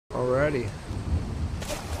already.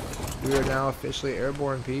 We are now officially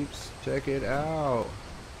airborne, peeps. Check it out.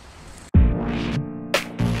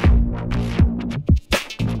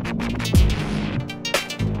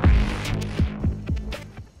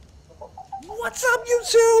 What's up,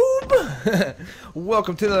 YouTube?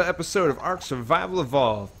 Welcome to another episode of Ark Survival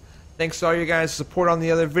Evolved. Thanks to all you guys' support on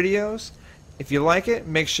the other videos. If you like it,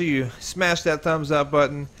 make sure you smash that thumbs up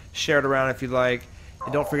button, share it around if you like,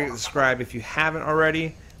 and don't forget to subscribe if you haven't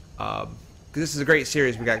already. This is a great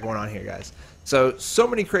series we got going on here, guys. So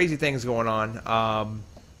many crazy things going on.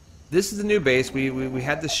 This is the new base. We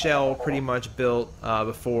had the shell pretty much built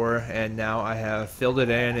before, and now I have filled it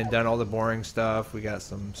in and done all the boring stuff. We got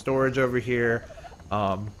some storage over here,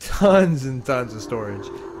 tons and tons of storage.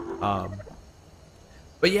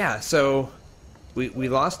 But yeah, so we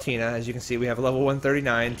lost Tina. As you can see, we have level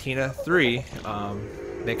 139, Tina 3,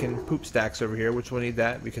 making poop stacks over here, which we'll need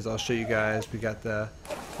that because I'll show you guys. We got a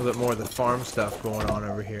little bit more of the farm stuff going on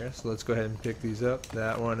over here. So let's go ahead and pick these up.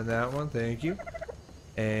 That one and that one. Thank you.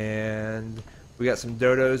 And we got some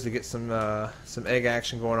dodos to get some egg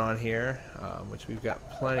action going on here, which we've got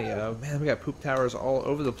plenty of. Man, we got poop towers all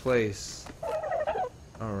over the place.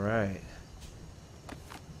 All right.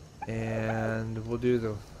 And we'll do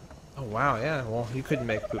the... Oh, wow, yeah. Well, you couldn't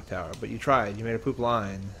make a poop tower, but you tried. You made a poop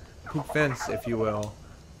line. Poop fence, if you will.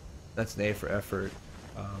 That's an A for effort.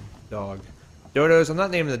 Dog. Dodos. I'm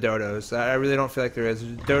not naming the dodos. I really don't feel like there is.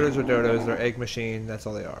 Dodos are dodos. They're egg machine. That's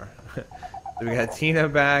all they are. So we got Tina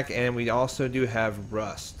back, and we also do have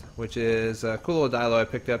Rust, which is a cool little dilo I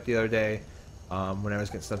picked up the other day when I was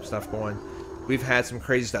getting some stuff going. We've had some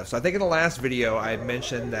crazy stuff. So I think in the last video I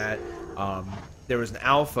mentioned that there was an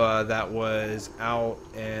alpha that was out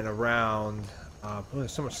and around. Oh,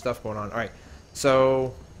 there's so much stuff going on. All right,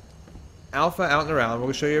 so alpha out and around.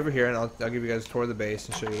 We'll show you over here, and I'll give you guys a tour of the base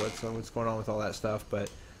and show you what's going on with all that stuff.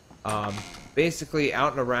 But basically,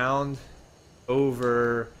 out and around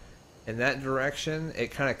over in that direction,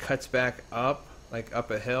 it kind of cuts back up, like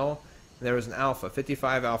up a hill. And there was an alpha,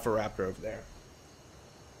 55 alpha raptor over there.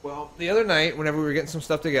 Well, the other night, whenever we were getting some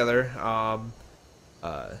stuff together,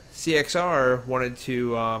 CXR wanted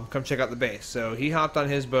to come check out the base. So he hopped on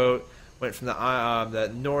his boat, went from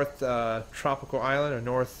the North Tropical Island or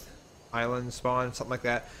North Island spawn, something like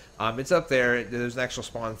that. It's up there. There's an actual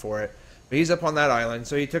spawn for it. But he's up on that island,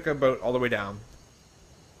 so he took a boat all the way down.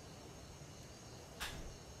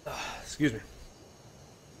 Excuse me.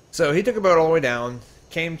 So he took a boat all the way down,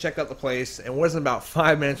 came, checked out the place, and it wasn't about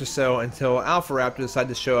 5 minutes or so until Alpha Raptor decided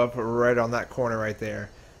to show up right on that corner right there.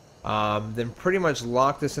 Then pretty much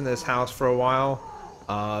locked us in this house for a while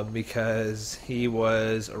because he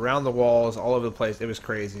was around the walls all over the place. It was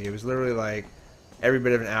crazy. It was literally like every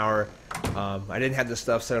bit of an hour. I didn't have the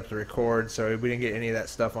stuff set up to record, so we didn't get any of that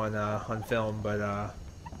stuff on film, but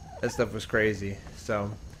that stuff was crazy.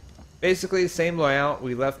 So basically, same layout.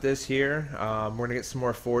 We left this here. We're going to get some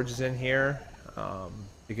more forges in here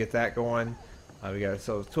to get that going. We got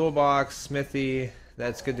ourselves a toolbox, smithy.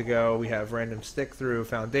 That's good to go. We have random stick through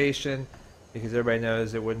foundation because everybody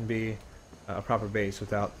knows it wouldn't be a proper base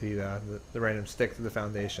without the random stick through the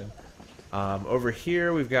foundation. Over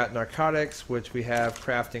here we've got narcotics, which we have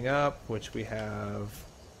crafting up, which we have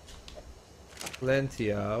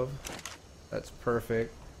plenty of. That's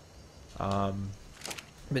perfect. I've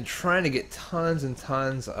been trying to get tons and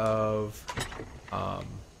tons of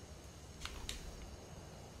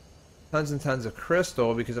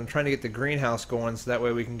crystal because I'm trying to get the greenhouse going so that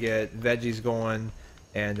way we can get veggies going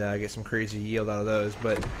and get some crazy yield out of those.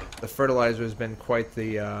 But the fertilizer has been quite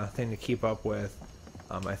the thing to keep up with.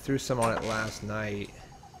 I threw some on it last night,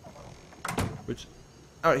 which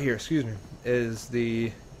out here, excuse me, is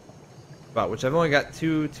the spot, which I've only got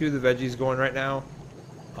two of the veggies going right now.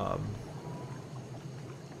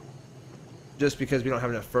 Just because we don't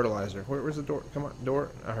have enough fertilizer. Where's the door? Come on,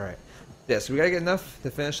 door. All right. Yeah, so we gotta get enough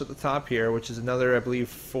to finish at the top here, which is another, I believe,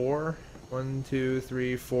 4. 1, 2,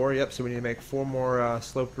 3, 4. Yep. So we need to make 4 more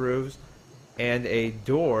sloped roofs and a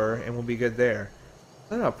door, and we'll be good there.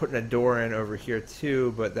 I don't know about putting a door in over here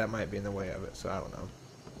too, but that might be in the way of it, so I don't know.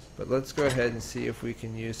 But let's go ahead and see if we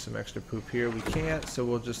can use some extra poop here. We can't, so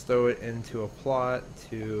we'll just throw it into a plot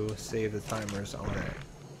to save the timers on it.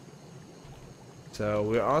 So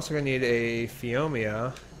we're also going to need a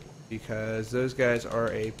Phiomia because those guys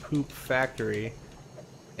are a poop factory,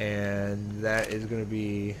 and that is going to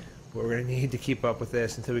be what we're going to need to keep up with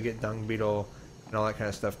this until we get dung beetle and all that kind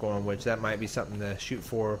of stuff going, which that might be something to shoot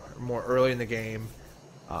for more early in the game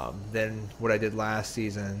than what I did last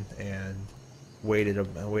season and waited a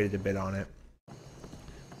bit on it.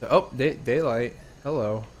 So, oh, daylight.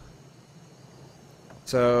 Hello.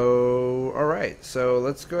 So, alright, so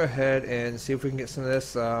let's go ahead and see if we can get some of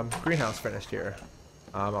this greenhouse finished here.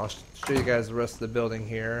 I'll show you guys the rest of the building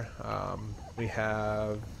here. We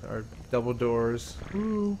have our double doors,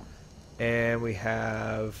 and we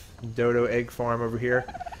have Dodo egg farm over here,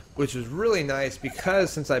 which was really nice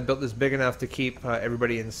because since I built this big enough to keep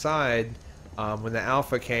everybody inside, when the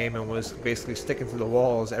alpha came and was basically sticking to the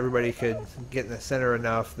walls, everybody could get in the center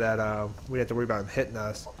enough that we didn't have to worry about them hitting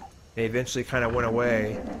us. They eventually kind of went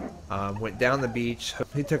away, went down the beach.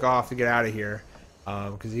 He took off to get out of here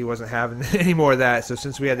because he wasn't having any more of that. So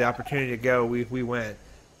since we had the opportunity to go, we went.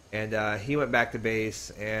 And he went back to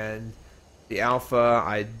base. And the alpha,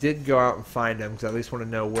 I did go out and find him because I at least want to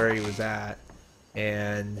know where he was at.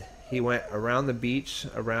 And he went around the beach,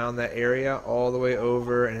 around that area, all the way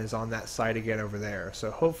over, and is on that side again over there. So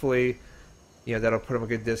hopefully, you know, that'll put him a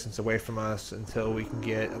good distance away from us until we can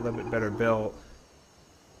get a little bit better built.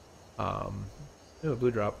 Ooh, blue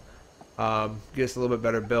drop. Get us a little bit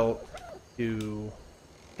better built to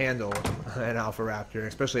handle an Alpha Raptor,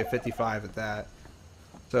 especially a 55 at that.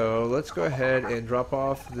 So let's go ahead and drop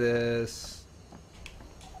off this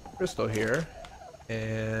crystal here,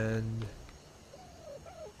 and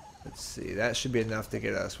let's see, that should be enough to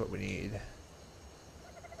get us what we need.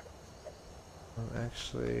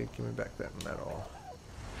 Actually, give me back that metal.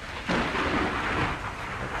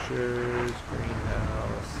 Structures,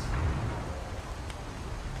 greenhouse.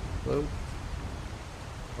 Float.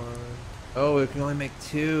 One. Oh, we can only make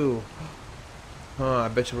 2. Huh, I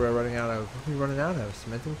bet you we're running out of... What are we running out of?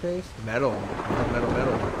 Cementing paste? Metal.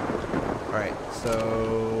 Metal. Alright,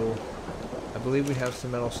 so... I believe we have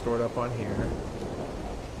some metal stored up on here.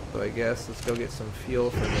 So I guess let's go get some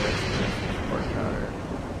fuel for this. Spark powder.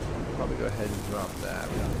 We'll probably go ahead and drop that.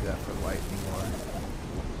 We don't need that for light anymore.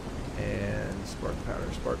 And spark powder.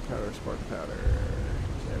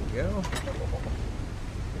 There we go.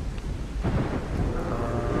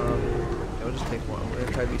 We'll just take one. We're going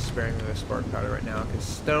to try to be sparing with spark powder right now because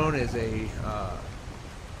stone is a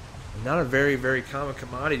not a very, very common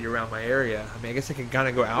commodity around my area. I mean, I guess I can kind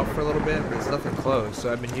of go out for a little bit, but it's nothing close.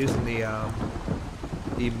 So I've been using the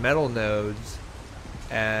metal nodes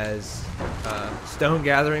as stone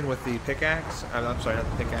gathering with the pickaxe. I'm sorry, not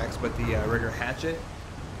the pickaxe, but the rigger hatchet.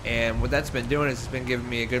 And what that's been doing is it's been giving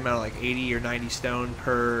me a good amount of like 80 or 90 stone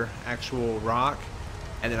per actual rock.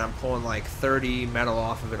 And then I'm pulling like 30 metal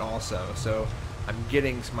off of it also. So I'm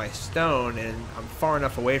getting my stone and I'm far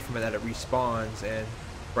enough away from it that it respawns. And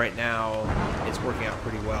right now it's working out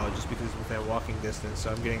pretty well just because it's within walking distance.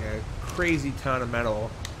 So I'm getting a crazy ton of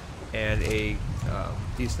metal and a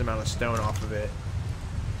decent amount of stone off of it.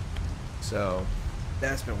 So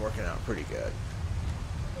that's been working out pretty good.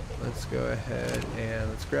 Let's go ahead and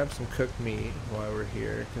let's grab some cooked meat while we're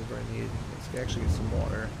here because we're gonna need, let's actually get some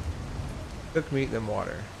water. Cooked meat, then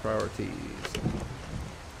water. Priorities.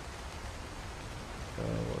 So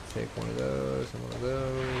we'll take one of those and one of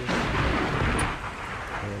those.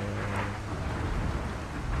 And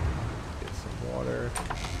get some water.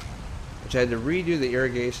 Which I had to redo the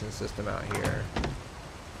irrigation system out here.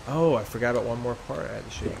 Oh, I forgot about one more part I had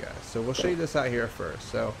to show you guys. So we'll show you this out here first.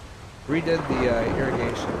 So redid the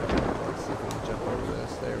irrigation. Let's see if we can jump over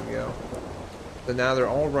this. There we go. So now they're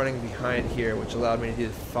all running behind here, which allowed me to do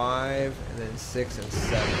 5 and then 6 and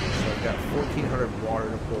 7. So I've got 1,400 water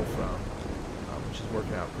to pull from, which is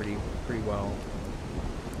working out pretty well.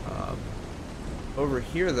 Over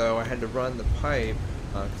here though, I had to run the pipe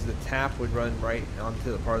because the tap would run right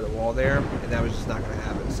onto the part of the wall there, and that was just not going to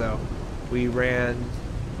happen. So I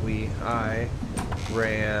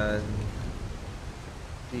ran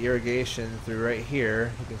the irrigation through right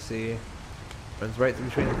here. You can see runs right through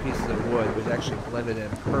between the pieces of wood, which actually blended in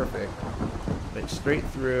perfect. Went straight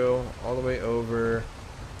through all the way over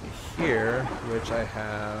here, which I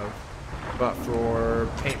have bought for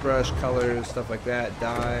paintbrush colors, stuff like that,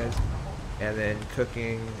 dyes, and then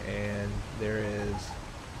cooking, and there is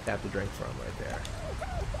tap to drink from right there.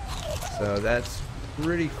 So that's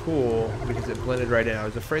pretty cool because it blended right in. I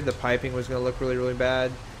was afraid the piping was going to look really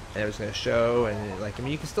bad and it was going to show, and like, I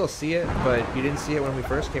mean, you can still see it, but you didn't see it when we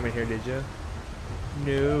first came in here, did you?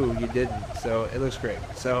 No, you didn't. So it looks great.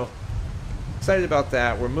 So excited about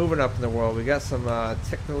that. We're moving up in the world. We got some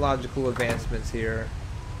technological advancements here.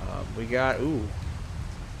 We got, ooh,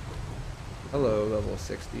 hello, level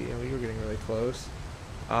 60. We were getting really close.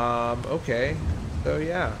 Okay, so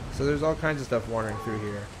yeah, so there's all kinds of stuff wandering through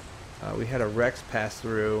here. We had a Rex pass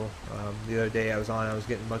through the other day. I was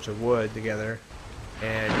getting a bunch of wood together,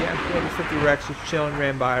 and yeah, 250 Rex just chilling,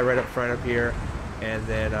 ran by right up front up here. And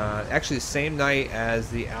then actually the same night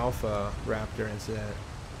as the Alpha Raptor incident,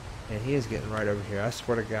 And he is getting right over here. I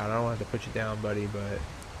swear to God, I don't have to put you down, buddy, but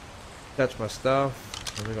touch my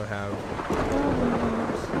stuff, and we're gonna have.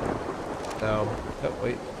 So, oh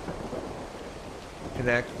wait.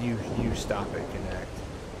 Connect. You stop it. Connect.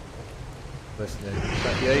 Listening.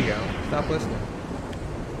 Stop, there you go. Stop listening.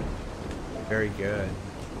 Very good.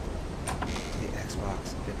 The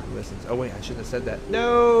Xbox listens. Oh wait, I shouldn't have said that.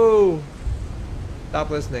 No. Stop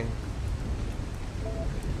listening.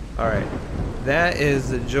 All right. That is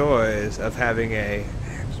the joys of having a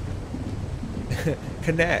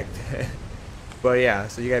Connect. But yeah,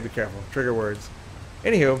 so you gotta be careful. Trigger words.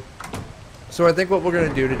 Anywho, so I think what we're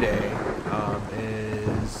gonna do today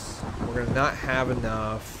is we're gonna not have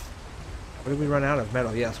enough. What did we run out of?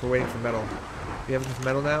 Metal. Yes, we're waiting for metal. Do we have enough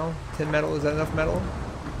metal now? 10 metal. Is that enough metal?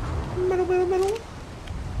 Metal.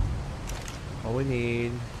 All we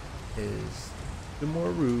need is 2 more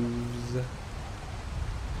roofs.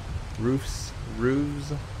 Roofs.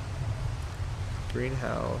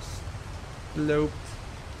 Greenhouse. Sloped.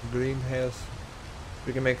 Greenhouse.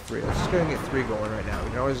 We can make 3. Let's just go and get 3 going right now. We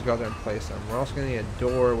can always go there and place them. We're also going to need a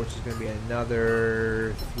door, which is going to be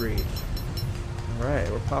another 3. Alright,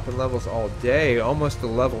 we're popping levels all day. Almost to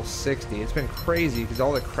level 60. It's been crazy because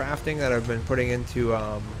all the crafting that I've been putting into,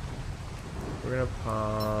 we're going to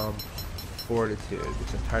pump Fortitude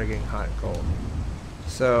because I'm tired of getting hot and cold.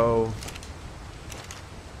 So,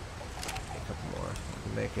 a couple more.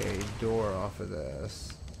 Make a door off of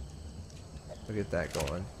this. We'll get that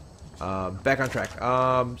going. Back on track.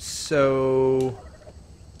 So,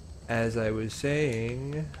 as I was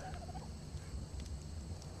saying,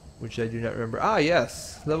 which I do not remember. Ah,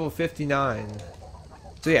 yes, level 59.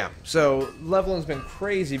 So yeah, so leveling's been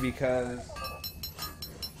crazy because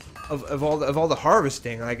of all the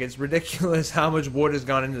harvesting. Like, it's ridiculous how much wood has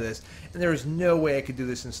gone into this, and there is no way I could do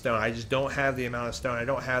this in stone. I just don't have the amount of stone. I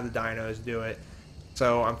don't have the dinos to do it.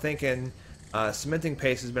 So I'm thinking cementing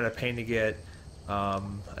paste has been a pain to get.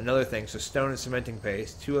 Another thing, so stone and cementing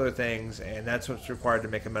paste, 2 other things, and that's what's required to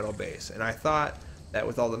make a metal base. And I thought that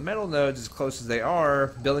with all the metal nodes as close as they are,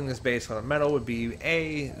 building this base on a metal would be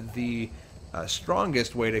the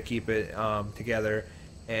strongest way to keep it together,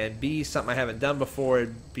 and B, something I haven't done before.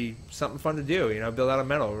 It'd be something fun to do, you know, build out of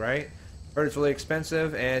metal, right? Heard it's really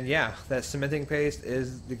expensive, and yeah, that cementing paste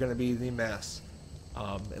is going to be the mess.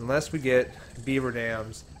 Unless we get beaver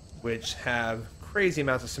dams, which have crazy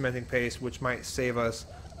amounts of cementing paste, which might save us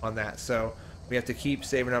on that. So we have to keep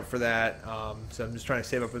saving up for that. So I'm just trying to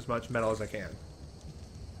save up as much metal as I can.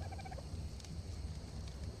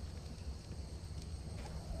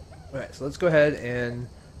 Alright, so let's go ahead and...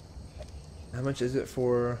 How much is it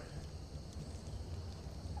for...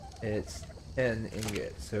 It's 10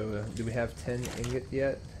 ingot. So do we have 10 ingot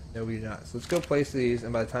yet? No, we do not. So let's go place these,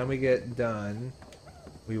 and by the time we get done,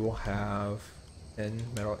 we will have 10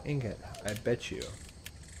 metal ingot. I bet you.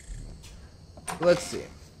 Let's see.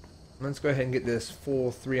 Let's go ahead and get this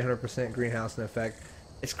full 300% greenhouse in effect.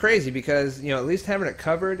 It's crazy because, you know, at least having it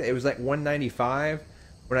covered, it was like 195.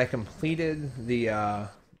 When I completed the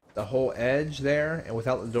whole edge there and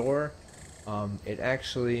without the door, it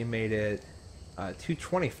actually made it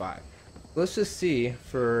 225. Let's just see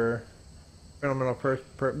for experimental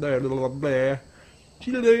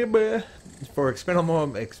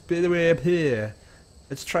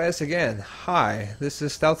let's try this again. Hi, this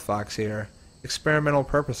is Stealth Fox here. Experimental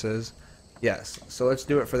purposes. Yes, so let's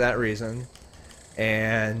do it for that reason.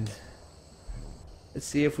 And let's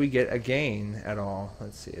see if we get a gain at all.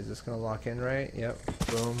 Let's see, is this going to lock in right? Yep,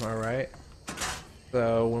 boom, alright.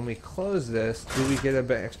 So when we close this, do we get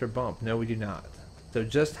an extra bump? No, we do not. So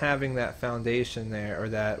just having that foundation there, or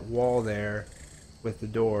that wall there with the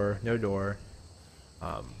door, no door,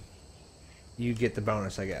 you get the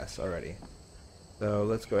bonus, I guess, already. So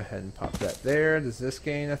let's go ahead and pop that there. Does this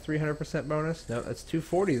gain a 300% bonus? No, that's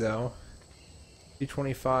 240 though.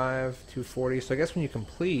 225, 240. So I guess when you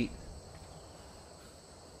complete...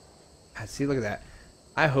 See, look at that.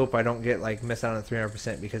 I hope I don't get, like, miss out on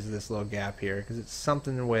 300% because of this little gap here. Because it's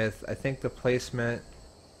something with, I think, the placement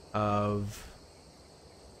of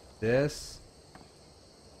this.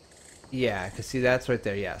 Yeah, because see, that's right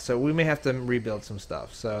there. Yeah, so we may have to rebuild some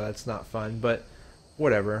stuff. So that's not fun, but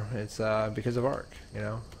whatever. It's because of Ark, you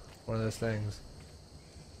know? One of those things.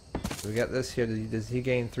 So we got this here. Does he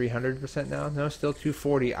gain 300% now? No, still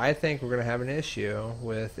 240. I think we're going to have an issue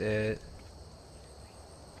with it.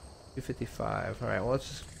 255. Alright, well, let's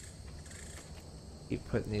just keep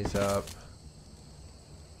putting these up.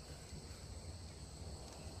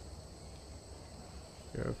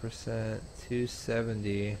 Zero percent,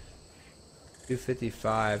 270,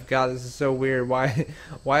 255. God, this is so weird. Why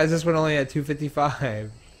is this one only at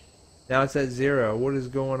 255? Now it's at 0. What is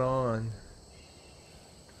going on?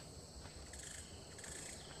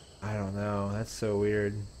 I don't know. That's so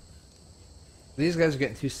weird. These guys are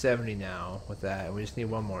getting 270 now with that. We just need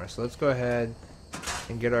one more. So let's go ahead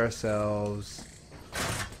and get ourselves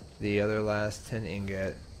the other last 10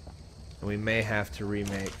 ingot. And we may have to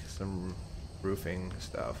remake some roofing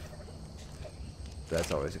stuff.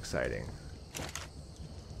 That's always exciting.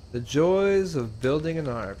 The joys of building an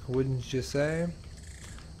ark, wouldn't you say?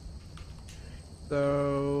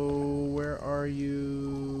 So, where are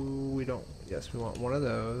you? We don't... Yes, we want one of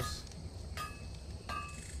those.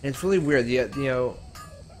 And it's really weird. You know,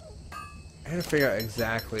 I gotta figure out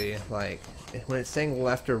exactly, like, when it's saying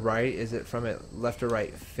left or right, is it from it left or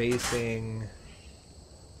right facing...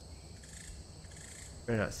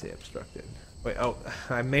 Better not say obstructed. Wait, oh,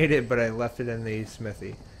 I made it, but I left it in the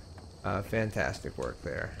smithy. Fantastic work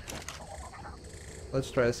there. Let's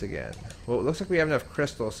try this again. Well, it looks like we have enough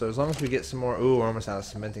crystal, so as long as we get some more... Ooh, we're almost out of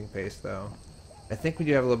cementing paste, though. I think we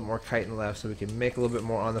do have a little bit more chitin left, so we can make a little bit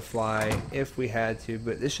more on the fly if we had to,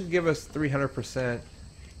 but this should give us 300%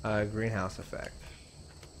 greenhouse effect.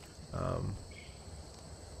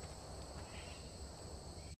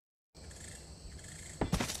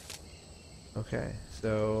 Okay,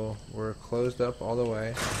 so we're closed up all the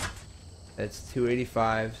way. It's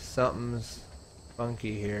 285. Something's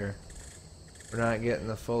funky here. We're not getting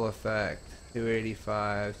the full effect.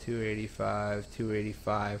 285, 285,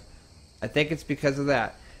 285. I think it's because of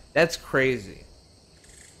that. That's crazy.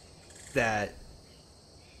 That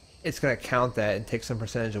it's going to count that and take some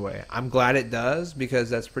percentage away. I'm glad it does, because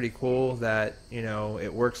that's pretty cool that, you know,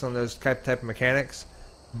 it works on those type of mechanics,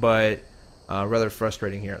 but rather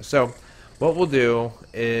frustrating here. So what we'll do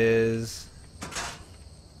is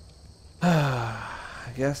I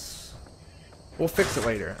guess we'll fix it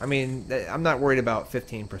later. I mean, I'm not worried about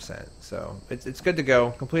 15%, so it's good to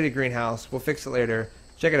go. Completed greenhouse. We'll fix it later.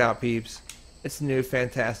 Check it out, peeps. It's a new,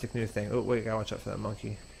 fantastic new thing. Oh, wait, gotta watch out for that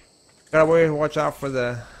monkey. Gotta watch out for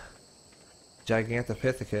the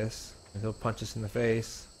Gigantopithecus. He'll punch us in the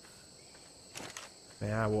face.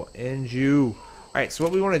 Man, I will end you. Alright, so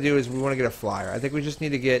what we want to do is we want to get a flyer. I think we just need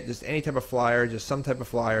to get just any type of flyer, just some type of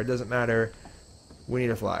flyer. It doesn't matter. We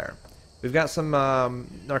need a flyer. We've got some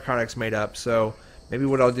narcotics made up, so maybe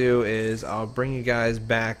what I'll do is I'll bring you guys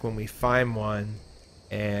back when we find one,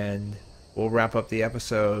 and we'll wrap up the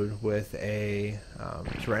episode with a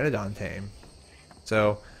Pteranodon tame.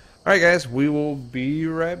 So, alright guys, we will be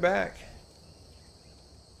right back.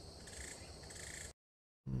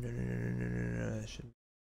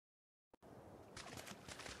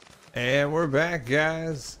 And we're back,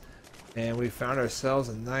 guys. And we found ourselves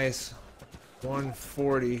a nice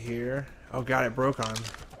 140 here. Oh god, it broke on him.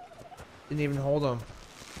 Didn't even hold him.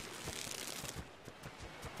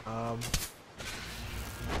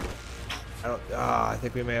 I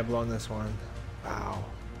think we may have blown this one. Wow.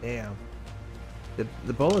 Damn.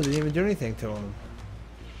 The bullet didn't even do anything to him.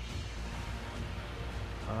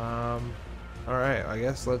 Alright, I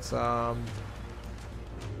guess let's follow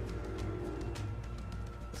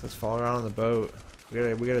around on the boat. We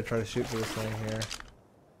gotta try to shoot for this thing here.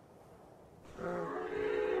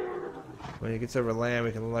 When he gets over land,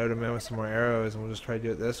 we can load him in with some more arrows, and we'll just try to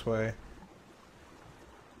do it this way.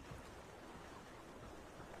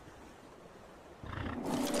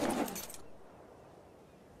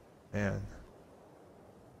 Man.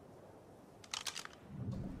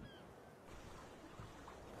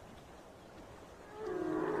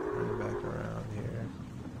 Run back around here.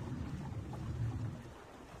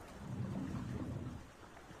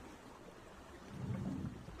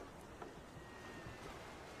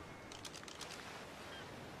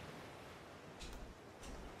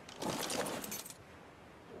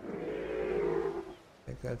 I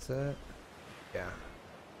think that's it. Yeah.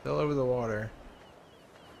 Still over the water.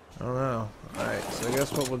 I don't know. Alright, so I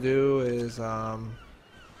guess what we'll do is, I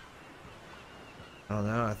don't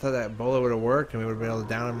know. I thought that bola would have worked and we would have been able to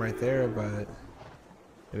down him right there, but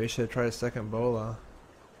maybe we should have tried a second bola.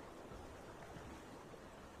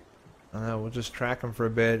 I don't know. We'll just track him for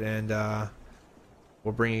a bit, and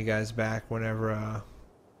we'll bring you guys back whenever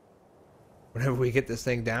we get this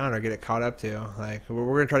thing down or get it caught up to. Like, we're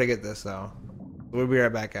going to try to get this, though. We'll be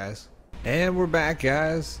right back, guys. And we're back,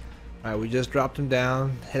 guys. Alright, we just dropped him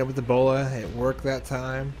down, hit him with the bola. It worked that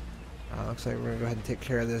time. Looks like we're going to go ahead and take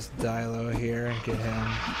care of this Dilo here and get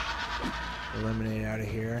him eliminated out of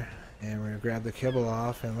here. And we're going to grab the kibble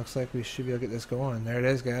off, and it looks like we should be able to get this going. There it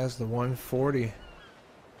is, guys, the 140.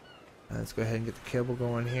 Let's go ahead and get the kibble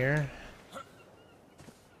going here.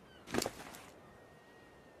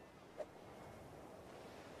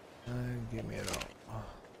 Give me it all.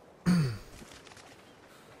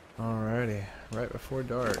 Alright. right before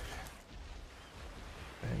dark.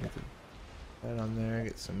 And get that on there,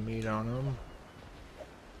 get some meat on them.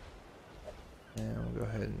 And we'll go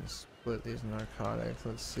ahead and split these narcotics.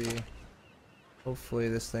 Let's see. Hopefully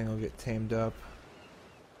this thing will get tamed up.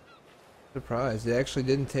 Surprised. It actually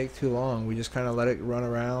didn't take too long. We just kind of let it run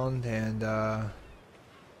around and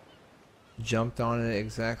jumped on it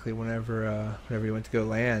exactly whenever you went to go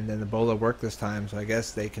land. And the bola worked this time, so I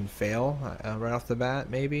guess they can fail right off the bat,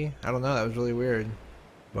 maybe? I don't know. That was really weird.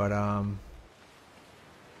 But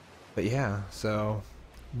yeah, so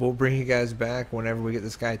we'll bring you guys back whenever we get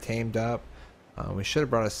this guy tamed up. We should have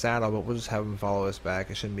brought a saddle, but we'll just have him follow us back.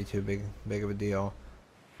 It shouldn't be too big of a deal.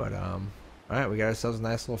 But alright, we got ourselves a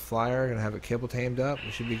nice little flyer. Gonna have it kibble tamed up. We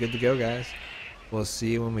should be good to go, guys. We'll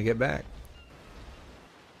see you when we get back.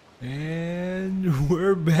 And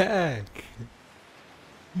we're back.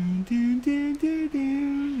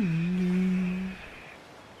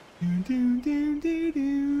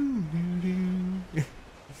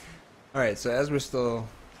 Alright, so as we're still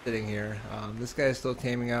sitting here, this guy is still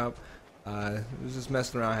taming up. Was just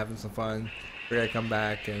messing around, having some fun. We're gonna come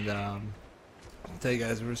back and I'll tell you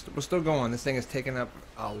guys, we're still going. This thing is taking up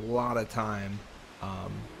a lot of time.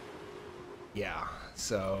 Yeah,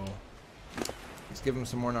 so let's give him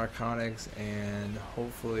some more narcotics and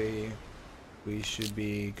hopefully we should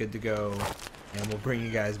be good to go. And we'll bring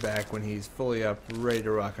you guys back when he's fully up, ready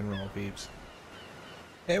to rock and roll, peeps.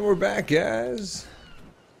 And we're back, guys.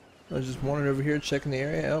 I was just wandering over here, checking the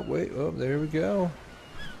area. Oh, wait, oh, there we go.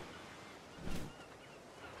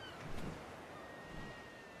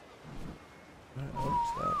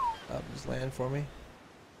 Stop, just land for me.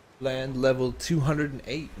 Land level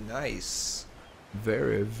 208, nice.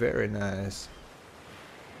 Very, very nice.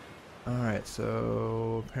 Alright,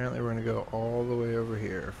 so apparently we're gonna go all the way over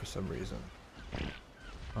here for some reason.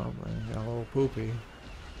 Oh man, got a little poopy.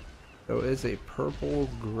 So it's a purple,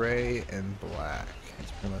 gray, and black.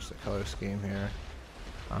 That's pretty much the color scheme here.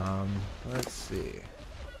 Let's see.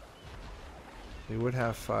 We would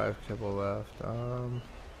have 5 kibble left.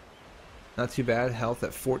 Not too bad. Health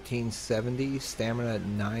at 1470, stamina at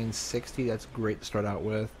 960. That's great to start out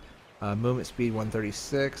with. Movement speed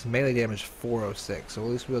 136, melee damage 406. So at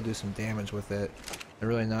least we'll do some damage with it. They're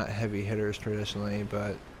really not heavy hitters traditionally,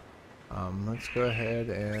 but let's go ahead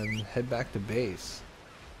and head back to base.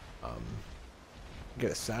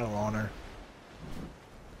 Get a saddle on her.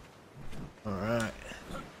 Alright.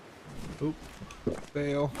 Oop.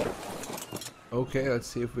 Fail. Okay, let's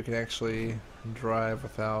see if we can actually drive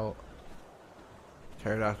without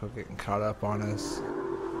Pterodactyl getting caught up on us.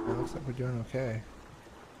 It looks like we're doing okay.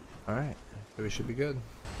 Alright, so we should be good.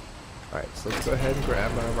 Alright, so let's go ahead and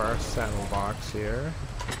grab one of our saddle box here.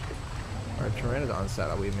 Our Pteranodon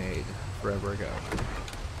saddle we made forever ago.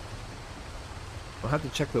 We'll have to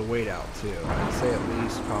check the weight out too. I'd say at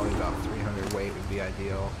least probably about 300 weight would be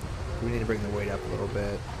ideal. We need to bring the weight up a little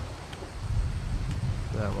bit.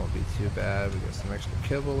 That won't be too bad. We got some extra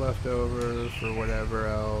kibble left over for whatever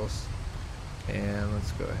else. And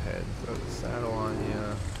let's go ahead and throw the saddle on you,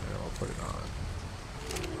 and we'll put it on.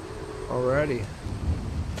 Alrighty.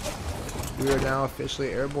 We are now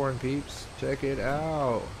officially airborne, peeps. Check it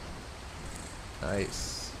out.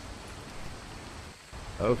 Nice.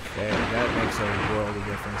 Okay, that makes a world of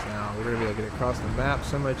difference now. We're going to be able to get across the map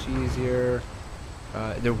so much easier.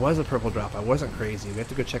 There was a purple drop. I wasn't crazy. We have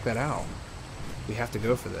to go check that out. We have to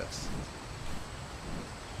go for this.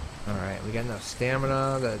 Alright, we got enough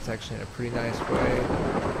stamina that it's actually in a pretty nice way.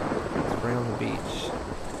 It's right on the beach.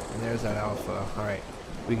 And there's that alpha. Alright,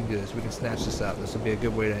 we can do this. We can snatch this up. This will be a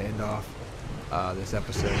good way to end off this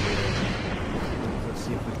episode here. Let's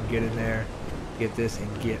see if we can get in there, get this,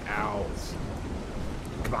 and get out.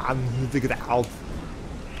 Come on, let's get out.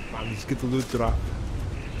 Come on, let's get the loot drop.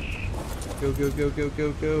 Go, go, go, go,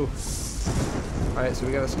 go, go. Alright, so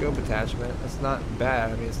we got a scope attachment. That's not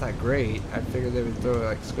bad. I mean, it's not great. I figured they would throw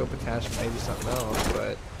like scope attachment, maybe something else,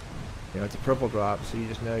 but you know, it's a purple drop, so you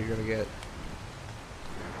just know you're gonna get.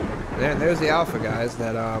 There's the alpha, guys.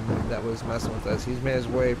 That that was messing with us. He's made his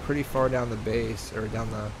way pretty far down the base, or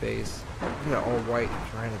down the base. Look at all white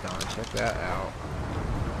Pteranodon. Check that out.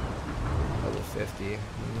 Level 50.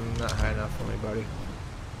 Not high enough for me, buddy.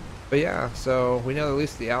 But yeah, so we know at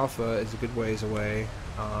least the alpha is a good ways away.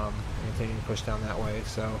 Continuing to push down that way,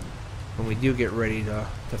 so when we do get ready to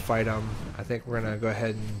fight them, I think we're gonna go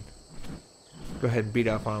ahead and beat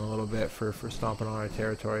up on them a little bit for stomping on our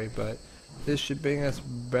territory. But this should bring us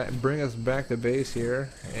back to base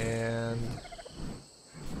here, and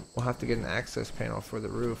we'll have to get an access panel for the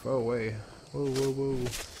roof. Oh wait, whoa, whoa, whoa!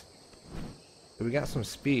 So we got some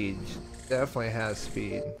speed. Definitely has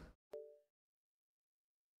speed.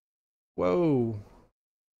 Whoa.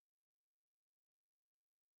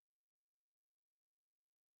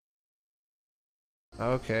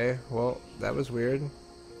 Okay, well, that was weird.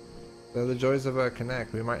 So the joys of a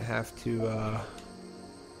Connect. We might have to,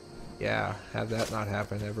 yeah, have that not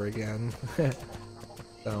happen ever again.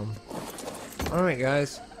 So, alright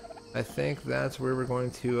guys. I think that's where we're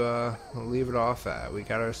going to leave it off at. We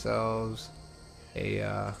got ourselves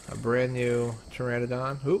a brand new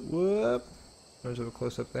Pteranodon. Whoop, whoop. There's a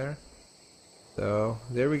close up there. So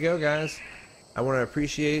there we go, guys. I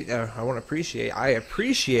appreciate, and I want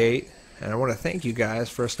to thank you guys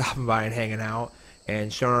for stopping by and hanging out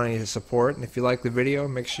and showing any support. And if you like the video,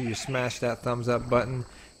 make sure you smash that thumbs up button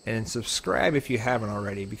and subscribe if you haven't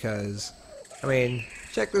already, because I mean,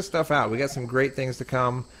 check this stuff out. We got some great things to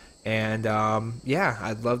come. And yeah,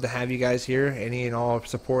 I'd love to have you guys here. Any and all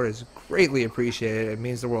support is greatly appreciated. It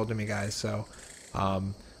means the world to me, guys. So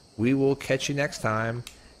we will catch you next time,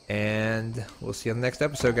 and we'll see you on the next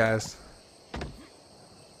episode, guys.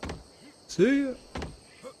 See ya.